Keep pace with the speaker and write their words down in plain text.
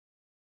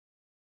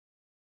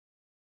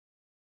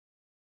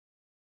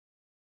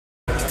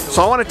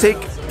So I want to take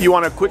you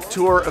on a quick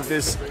tour of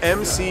this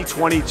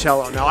MC20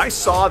 Cielo. Now I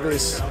saw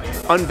this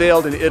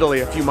unveiled in Italy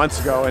a few months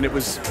ago and it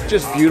was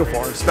just beautiful,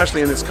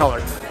 especially in this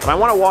color. But I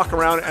want to walk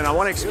around and I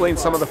want to explain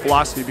some of the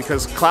philosophy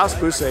because Klaus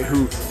Busse,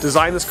 who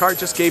designed this car,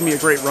 just gave me a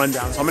great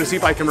rundown. So I'm going to see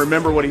if I can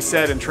remember what he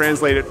said and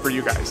translate it for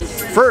you guys.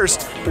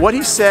 First, what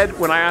he said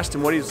when I asked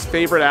him what his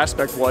favorite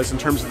aspect was in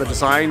terms of the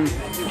design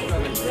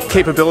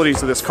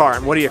capabilities of this car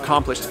and what he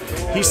accomplished.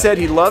 He said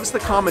he loves the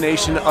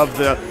combination of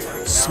the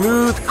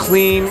smooth,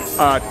 clean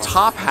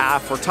top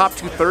half or top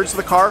 2/3 of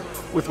the car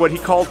with what he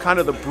called kind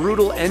of the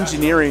brutal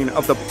engineering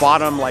of the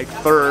bottom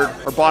third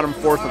or bottom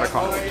fourth of the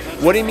car.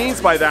 What he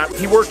means by that,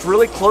 he worked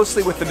really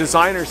closely with the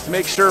designers to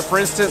make sure, for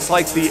instance,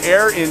 like the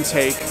air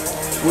intake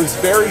was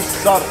very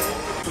subtle,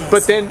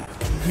 but then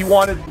he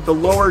wanted the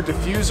lower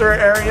diffuser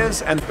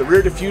areas and the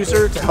rear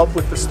diffuser to help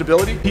with the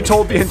stability. He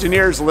told the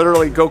engineers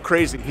literally go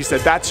crazy. He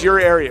said, that's your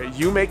area,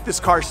 you make this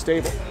car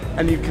stable.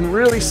 And you can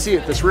really see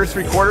it, this rear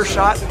 3/4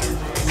 shot,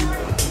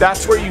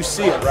 that's where you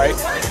see it, right?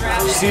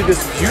 You see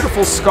this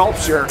beautiful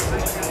sculpture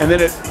and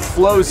then it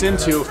flows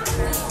into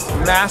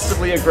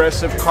massively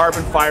aggressive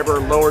carbon fiber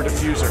lower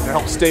diffuser to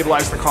help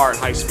stabilize the car at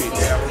high speed.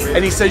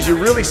 And he says you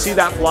really see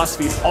that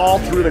philosophy all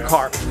through the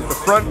car. The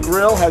front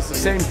grille has the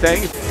same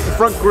thing. The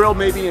front grille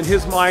maybe in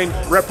his mind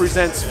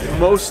represents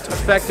most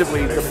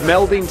effectively the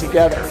melding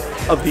together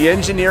of the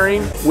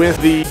engineering with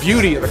the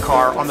beauty of the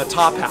car on the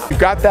top half. You've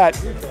got that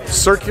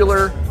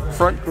circular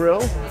front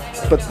grille,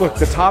 but look,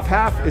 the top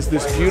half is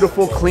this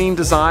beautiful clean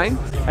design,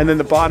 and then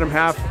the bottom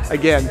half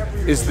again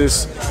is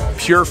this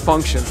pure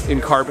function in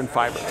carbon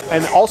fiber.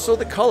 And also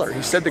the color,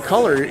 he said the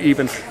color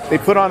even, they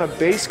put on a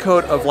base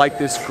coat of like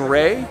this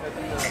gray,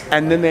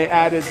 and then they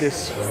added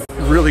this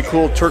really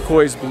cool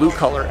turquoise blue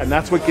color, and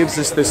that's what gives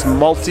us this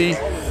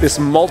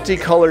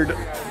multicolored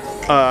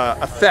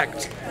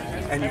effect.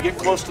 And you get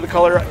close to the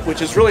color,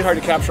 which is really hard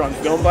to capture on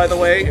film, by the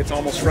way. It's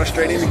almost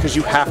frustrating because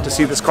you have to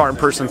see this car in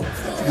person,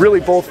 really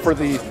both for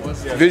the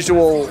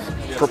visual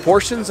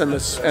proportions and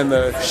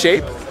the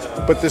shape,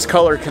 but this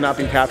color cannot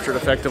be captured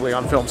effectively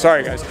on film.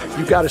 Sorry guys,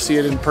 you've got to see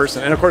it in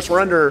person. And of course we're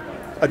under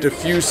a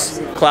diffuse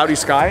cloudy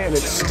sky and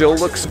it still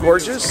looks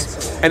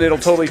gorgeous, and it'll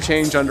totally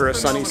change under a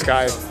sunny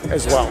sky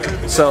as well.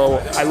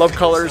 So I love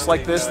colors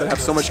like this that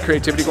have so much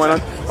creativity going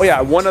on. Oh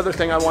yeah, one other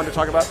thing I wanted to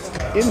talk about.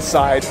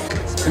 Inside,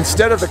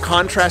 instead of the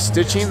contrast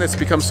stitching that's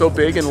become so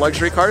big in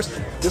luxury cars,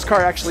 this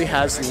car actually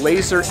has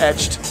laser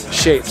etched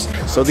shapes.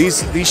 So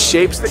these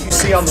shapes that you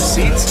see on the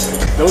seats,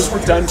 those were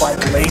done by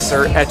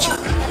laser etching.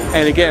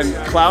 And again,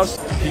 Klaus,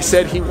 he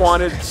said he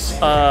wanted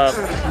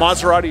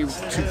Maserati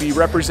to be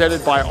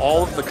represented by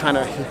all of the kind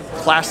of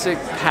classic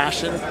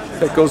passion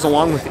that goes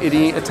along with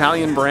any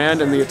Italian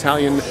brand and the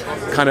Italian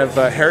kind of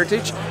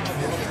heritage,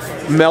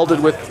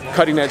 melded with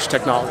cutting edge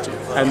technology.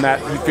 And that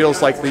he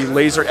feels like the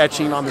laser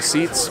etching on the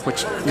seats,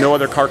 which no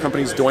other car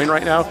company is doing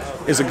right now,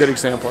 is a good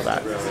example of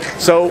that.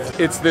 So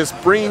it's this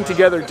bringing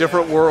together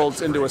different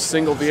worlds into a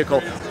single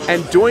vehicle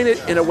and doing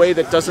it in a way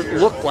that doesn't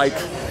look like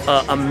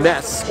a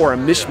mess or a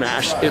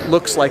mishmash. It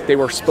looks like they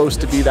were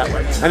supposed to be that way.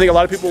 I think a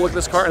lot of people look at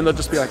this car and they'll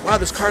just be like, wow,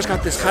 this car's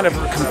got this kind of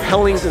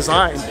compelling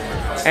design.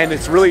 And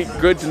it's really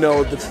good to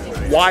know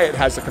why it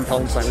has a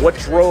compelling design. What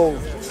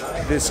drove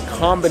this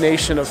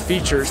combination of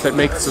features that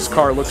makes this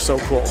car look so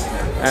cool.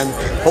 And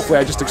hopefully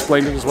I just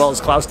explained it as well as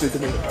Klaus did to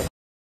me.